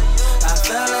 I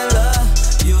fell in love,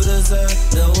 you deserve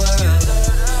the world.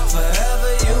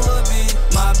 Forever you will be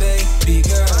my baby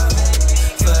girl.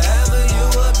 Forever you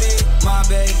will be my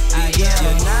baby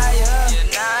girl.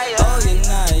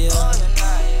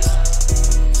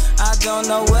 I don't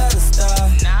know where to start.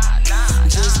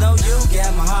 Just know you got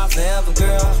my heart forever,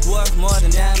 girl. Worth more than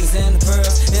diamonds and the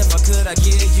pearls. If I could, I'd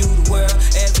give you the world.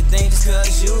 Everything just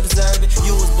cause you deserve it.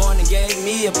 You was born and gave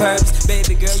me a purpose.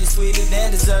 Baby girl, you're sweeter than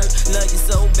dessert. Love you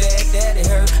so bad that it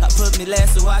hurt. I put me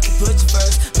last so I can put you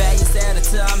first. Bag your sad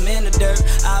until I'm in the dirt.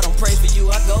 I don't pray for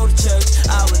you, I go to church.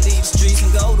 I would leave the streets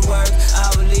and go to work. I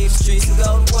would leave the streets and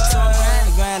go to work. So I'm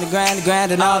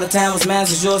grinding all the time. What's mine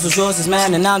is yours is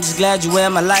mine. And I'm just glad you wear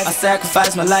my life. I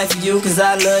sacrificed my life for you cause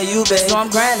I love you, baby. So I'm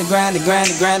grinding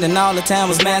all the time.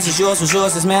 What's mine is yours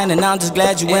is mine. And I'm just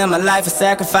glad you wear my life. I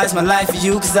sacrificed my life for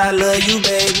you cause I love you,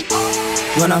 baby.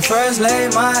 When I first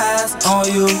laid my eyes on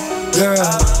you, girl,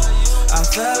 I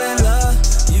fell in love,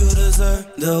 you deserve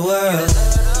the world.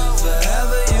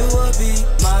 Forever you will be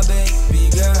my baby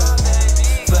girl.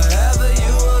 Forever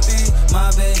you will be my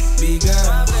baby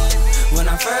girl. When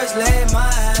I first laid my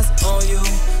eyes on you,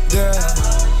 girl,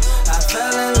 I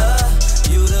fell in love,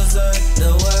 you deserve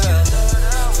the world.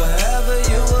 Forever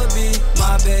you will be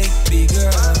my baby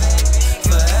girl.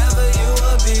 Forever you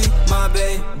will be my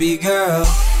baby girl.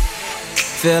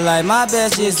 Feel like my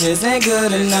best just isn't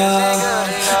good enough.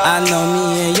 I know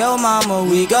me and your mama,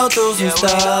 we go through some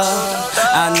stuff.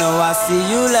 I know I see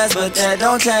you less, but that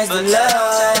don't change the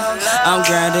love. I'm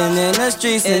grinding in the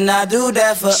streets and I do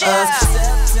that for us.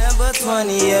 September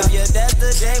 20th, yeah, that's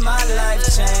the day my life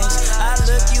changed. I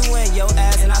look you in your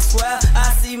ass and I swear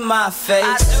I see my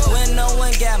face. When no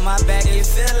one got my back, it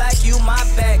feel like you my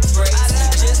back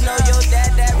brace. Just know your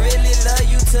dad that really love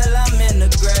you till I'm in the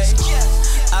grave.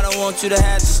 I don't want you to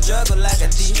have to struggle like I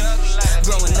did.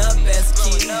 Growing up as a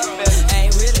kid,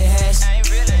 ain't really hash.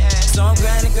 So I'm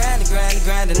grinding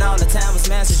all the time. What's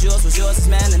mine is yours is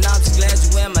mine. And I'm just glad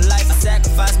you in my life. I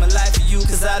sacrificed my life for you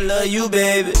cause I love you,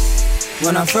 baby.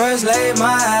 When I first laid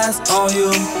my eyes on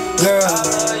you, girl,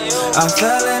 I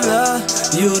fell in love,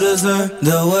 you deserve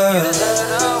the world.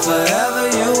 Forever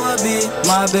you will be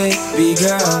my baby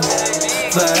girl.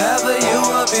 Forever you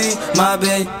will be my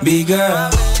baby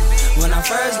girl. When I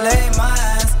first laid my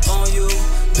eyes on you,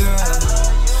 girl,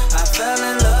 I fell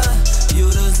in love, you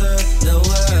deserve the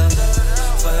world.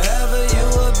 Forever you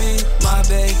will be my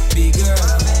baby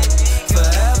girl.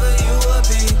 Forever you will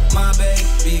be my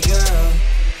baby girl.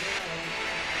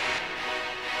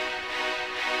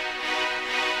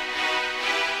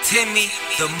 Timmy,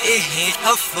 the hitman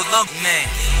hustler man.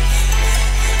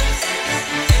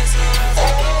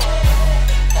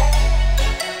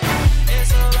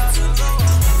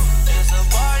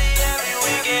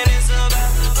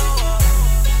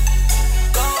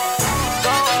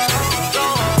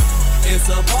 It's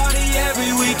a party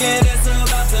every weekend, it's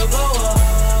about to go up.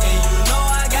 And you know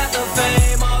I got the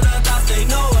fame, all the thoughts they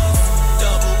know us.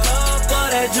 Double cup for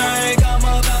that drink, I'm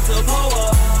about to pour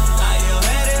up. I am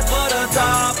headed for the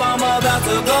top, I'm about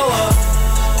to go up.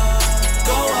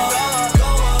 Go up, go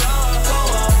up, go up,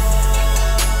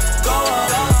 go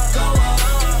up, go up,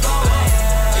 go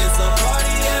up. It's a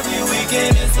party every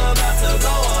weekend, it's about to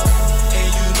go up. And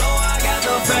you know I got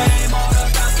the fame, all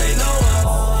the thoughts they know us.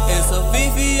 It's a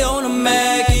Fifi on the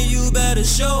Mac, and you better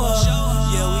show up.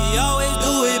 Yeah, we always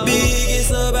do it big, it's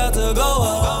it's about to go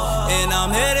up. And I'm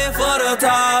headed for the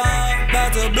top,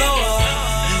 about to blow up.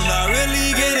 You not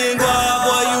really getting guap,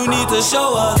 boy, you need to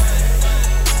show us.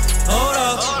 Hold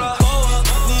up,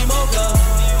 need more cup.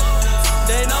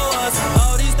 They know us,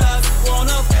 all these thoughts want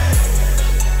up.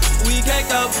 We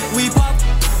caked up, we pop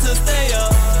to stay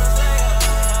up.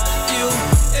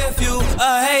 If you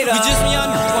a hater, we just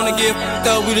young, wanna get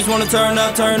up, we just wanna turn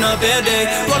up every day.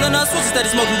 Rolling up switches, steady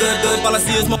smoking good. All I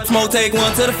see is smoke, take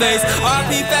one to the face.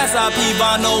 RP fast, RP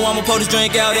Bono, I'ma pour this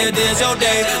drink out, every day is your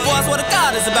day. Boy, I swear to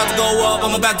God, it's about to go up,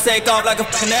 I'm about to take off like a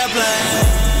fucking airplane.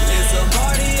 It's a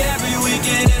party every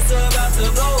weekend, it's about to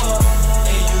go up.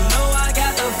 And you know I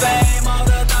got the fame, all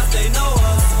the thoughts they know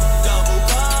us. Double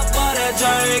cup for that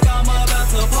drink, I'm about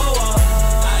to pour up.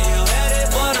 I am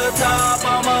headed for the top,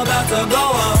 I'm about to go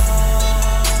up.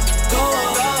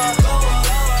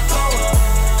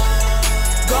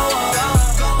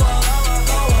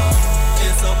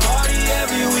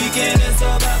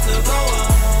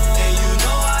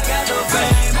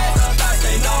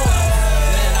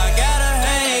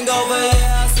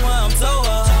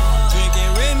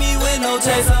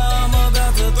 I'm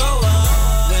about to throw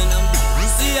up. When I'm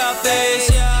see our face,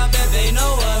 yeah, I bet they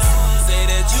know us. Say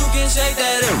that you can shake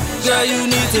that up, girl, you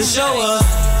need to show us.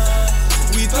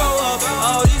 We throw up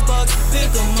all these bucks,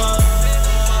 pick them up.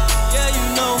 Yeah,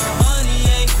 you know, money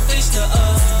ain't fish to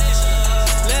us.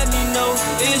 Let me know,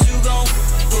 is you gon'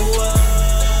 go up?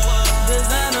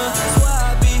 Designer, that's why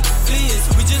I be pleased.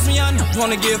 We just young,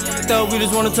 wanna give up, we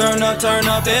just wanna turn up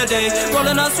every day.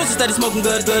 Rolling up switches, steady smoking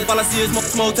good. All I see is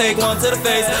smoke, take one to the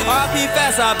face. RP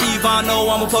fast, RP Bono,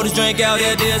 I'ma pour this drink out,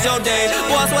 yeah, there's your day.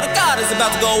 Boy, I swear to God, it's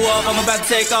about to go up, I'm about to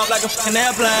take off like a fucking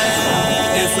airplane.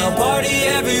 It's a party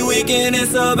every weekend,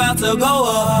 it's about to go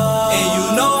up. And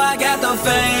you know I got the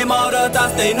fame, all the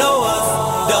thoughts they know us.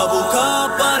 Double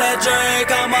cup of that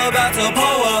drink, I'm about to pour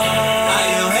up. I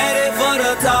am headed for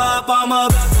the top, I'm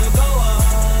about to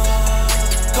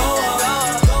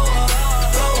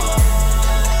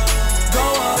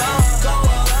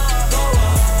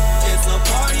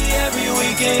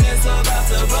it's about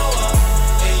to blow up.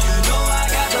 And you know I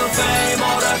got the fame,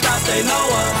 all the thoughts they know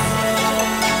us.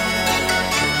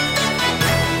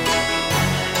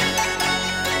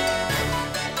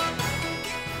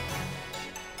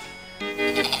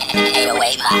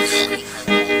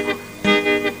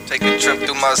 Take a trip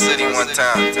through my city one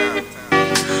time. I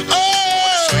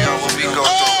wanna show y'all what we go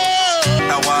through.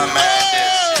 How I mad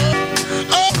this.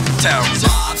 Town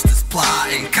lobsters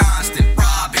plotting, constant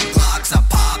robbing, Glocks I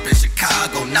pop in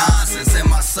Chicago, nonsense in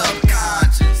my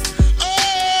subconscious.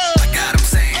 I got them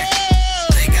saying,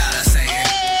 they got us saying,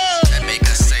 that make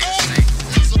us say.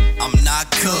 I'm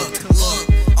not cooked, look,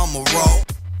 I'm a roll.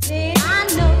 I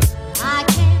know I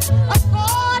can't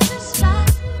afford to stop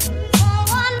for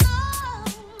one more.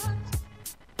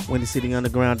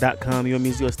 WindyCityUnderground.com, your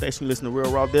music, your station. Listen to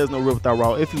Real Raw. There's no real without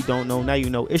Raw. If you don't know, now you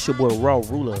know. It's your boy Raw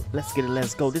Ruler. Let's get it.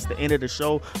 Let's go. This is the end of the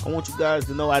show. I want you guys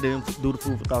to know I didn't do the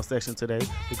food for thought section today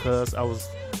because I was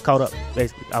caught up.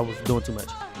 Basically, I was doing too much.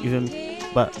 You feel me?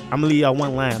 But I'm gonna leave y'all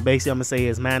one line. Basically, I'm gonna say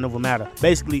is man over matter.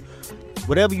 Basically,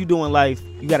 whatever you do in life,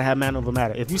 you gotta have man over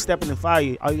matter. If you stepping in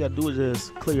fire, all you gotta do is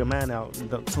just clear your mind out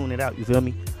and tune it out. You feel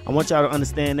me? I want y'all to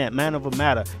understand that man over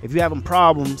matter. If you're having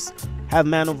problems, have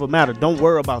man over matter. Don't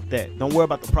worry about that. Don't worry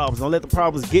about the problems. Don't let the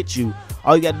problems get you.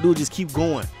 All you gotta do is just keep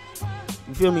going.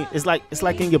 You feel me? It's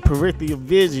like in your peripheral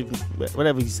vision,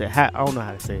 whatever you say. I don't know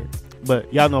how to say it,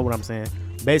 but y'all know what I'm saying.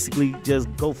 Basically,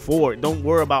 just go forward. Don't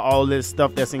worry about all this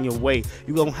stuff that's in your way.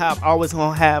 You're always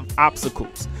gonna have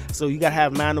obstacles. So you gotta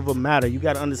have man over matter. You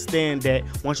gotta understand that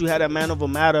once you have that man over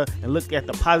matter and look at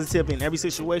the positive in every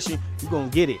situation, you're gonna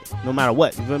get it no matter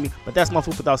what. You feel me? But that's my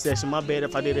food for thought session. My bad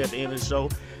if I did it at the end of the show.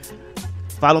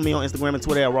 Follow me on Instagram and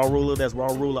Twitter at Raw Ruler. That's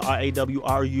Raw Ruler,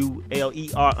 RAWRULER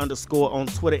 _ on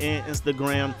Twitter and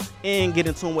Instagram. And get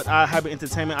in tune with iHybrid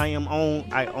Entertainment. I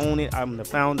own it. I'm the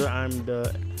founder.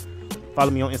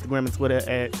 Follow me on Instagram and Twitter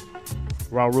at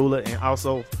Raw Ruler. And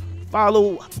also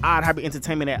follow Odd Hybrid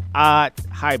Entertainment at Odd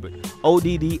Hybrid.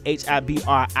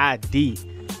 ODDHIBRID.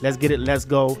 Let's get it. Let's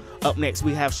go. Up next,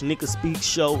 we have Shanika Speaks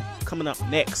Show coming up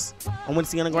next on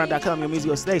WindyCityUnderground.com, your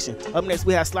musical station. Up next,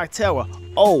 we have Sly Terror.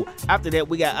 Oh, after that,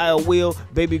 we got I Will,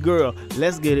 Baby Girl.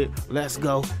 Let's get it. Let's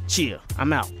go. Chill.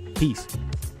 I'm out. Peace.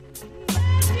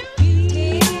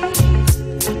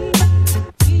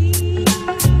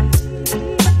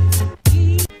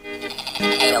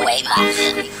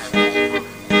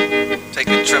 Take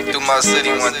a trip through my city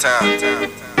one time.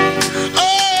 I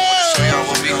wanna show y'all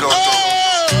what we go through.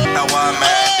 How I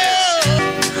mad this.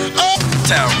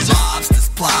 Town lobsters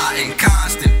plotting,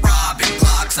 constant robbing,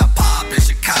 Glocks I pop in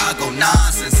Chicago,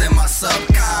 nonsense in my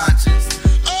subconscious.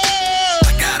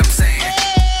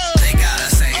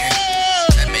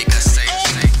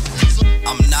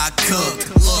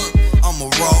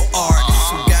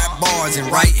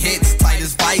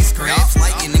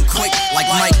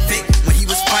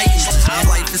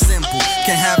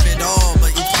 can have it all,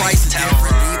 but each price is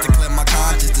different. Need to clear my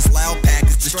conscience. This loud pack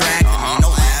is distracting me. No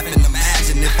laughing,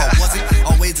 imagine if I wasn't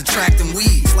always attracting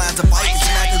weed. Slides a bike and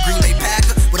smack a Green Bay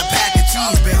Packer with a pack of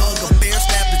cheese. Bear hug a bear,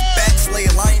 snap his back, slay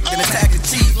a lion, then attack a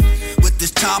chief. With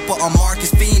this chopper on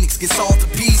Marcus Phoenix, gets all to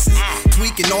pieces.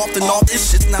 Tweaking off and off,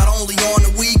 this shit's not only on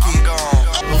the weekend.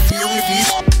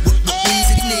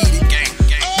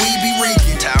 We be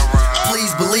reeking,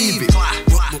 please believe it.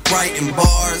 Writing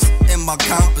bars in my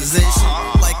composition,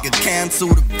 like a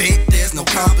canceled event, there's no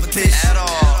competition.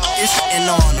 It's shitting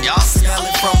on them, smell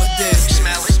it from a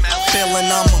distance.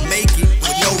 Feeling I'ma make it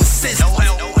with no assistance.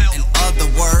 In other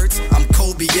words, I'm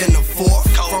Kobe in the fourth.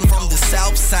 From the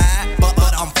south side, but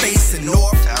I'm facing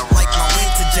north. Like my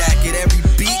winter jacket, every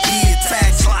beat he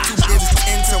attached. Two diffs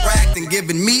interacting,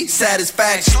 giving me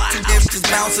satisfaction. Two diffs just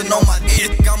bouncing on my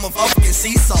dick, I'm a fucking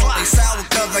seesaw. They sour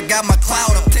cause I got my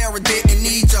cloud up, Terror didn't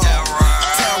need y'all.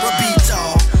 Terror beat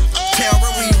y'all,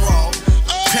 Terror we roll,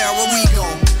 Terror we go.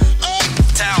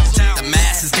 The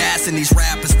masses gassing these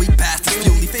rappers, we past the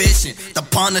fuel efficient. The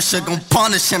Punisher gon'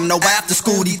 punish him, no after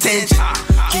school detention.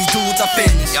 These dudes are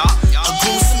finished, a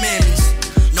gruesome image.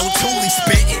 No Thule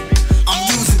spitting, I'm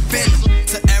using venom.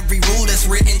 To every rule that's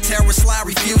written, Terror Sly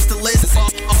refuse to listen.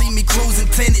 See me cruising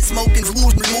tinted, smoking,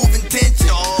 removing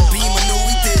tension. Beam a new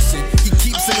edition, he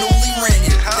keeps a newly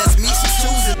rented. That's me, she's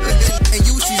choosing, and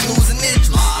you, she's losing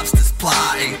interest. Lobsters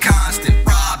plotting, constant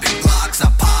robbing, Glocks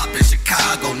are popping,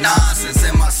 Chicago nonsense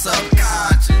in my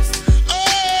subconscious.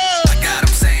 I got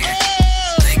them saying,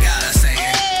 they got us saying,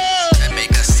 that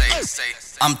make us say.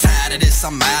 I'm tired of this,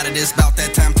 I'm out of this, about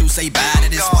that time to say bye to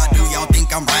this. Why do y'all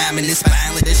think I'm rhyming this?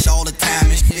 Bangladesh all the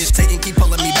time, it's taking, keep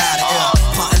pulling me by the ear.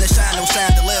 Plotting to shine, no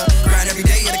chandelier, grind every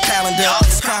day of the calendar.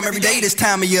 It's crime every day this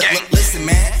time of year. Look, listen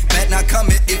man, bet not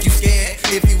coming if you scared.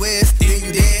 If you is, then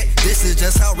you dead. This is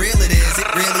just how real it is, it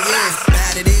really is.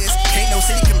 Bad it is, can't no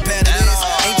city compare to this.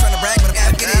 Ain't trying to brag, but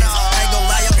I'm it is. I ain't gon'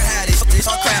 lie, y'all can have this. This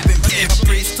all crapping, but if I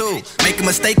preach too, make a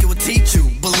mistake, it will teach you.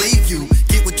 Believe you,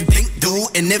 get what you think, do.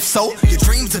 And if so, your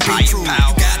dreams will be true.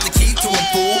 You got the key to a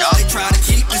fool. They try to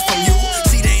keep this from you.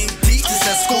 See, they ain't teach this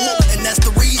at school, and that's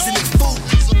the reason it's fool.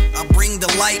 I bring the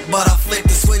light, but I flip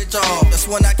the switch off. That's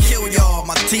when I kill y'all.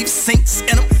 My teeth sinks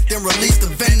in them, then release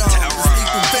the venom. Speak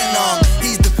the venom,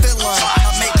 he's the villain. I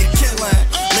make it killing,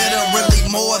 literally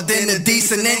more than a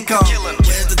decent income.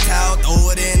 Where's the towel?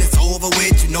 Throw it in, it's over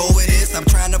with. You know it is. I'm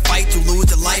trying to fight to lose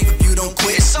your life if you don't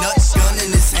quit. Nuts gun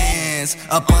in his hands,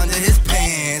 up under his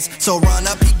pants. So run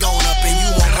up, he gone up, and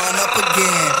you won't run up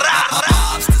again.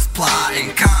 Lobsters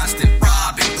plotting, constant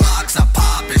robbing, Glocks are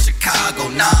popping, Chicago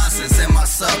nonsense in my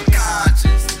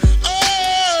subconscious.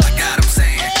 I got them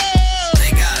saying,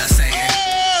 they got us saying,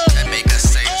 that make us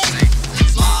say.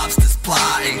 Lobsters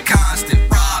plotting, constant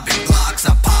robbing, Glocks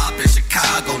are popping,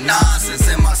 Chicago nonsense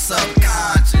in my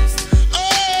subconscious.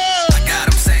 I got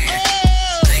them saying,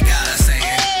 they got us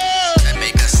saying, that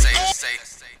make us say.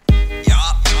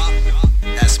 Yup,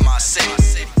 that's my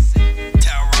city.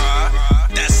 Terror,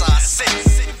 that's our city.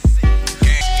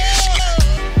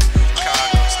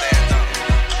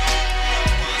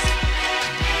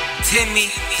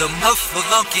 Timmy, the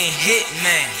motherfucking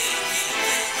hitman.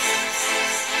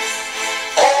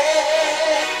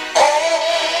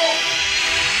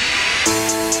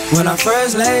 When I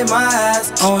first laid my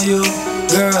eyes on you,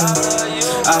 girl,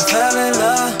 I fell in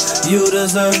love, you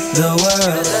deserve the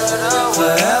world.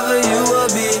 Forever you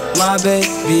will be my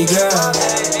baby girl.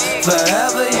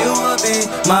 Forever you will be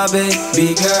my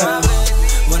baby girl.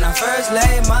 When I first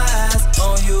laid my eyes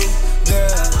on you,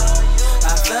 girl,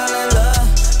 I fell in love,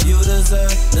 you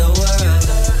deserve the world.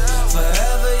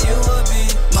 Forever you will be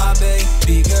my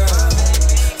baby girl.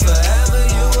 Forever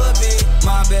you will be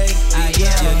my baby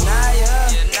girl.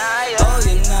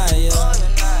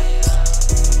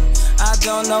 I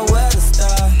don't know where to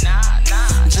start.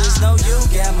 Just know you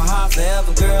got my heart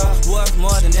forever, girl. Worth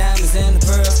more than diamonds in the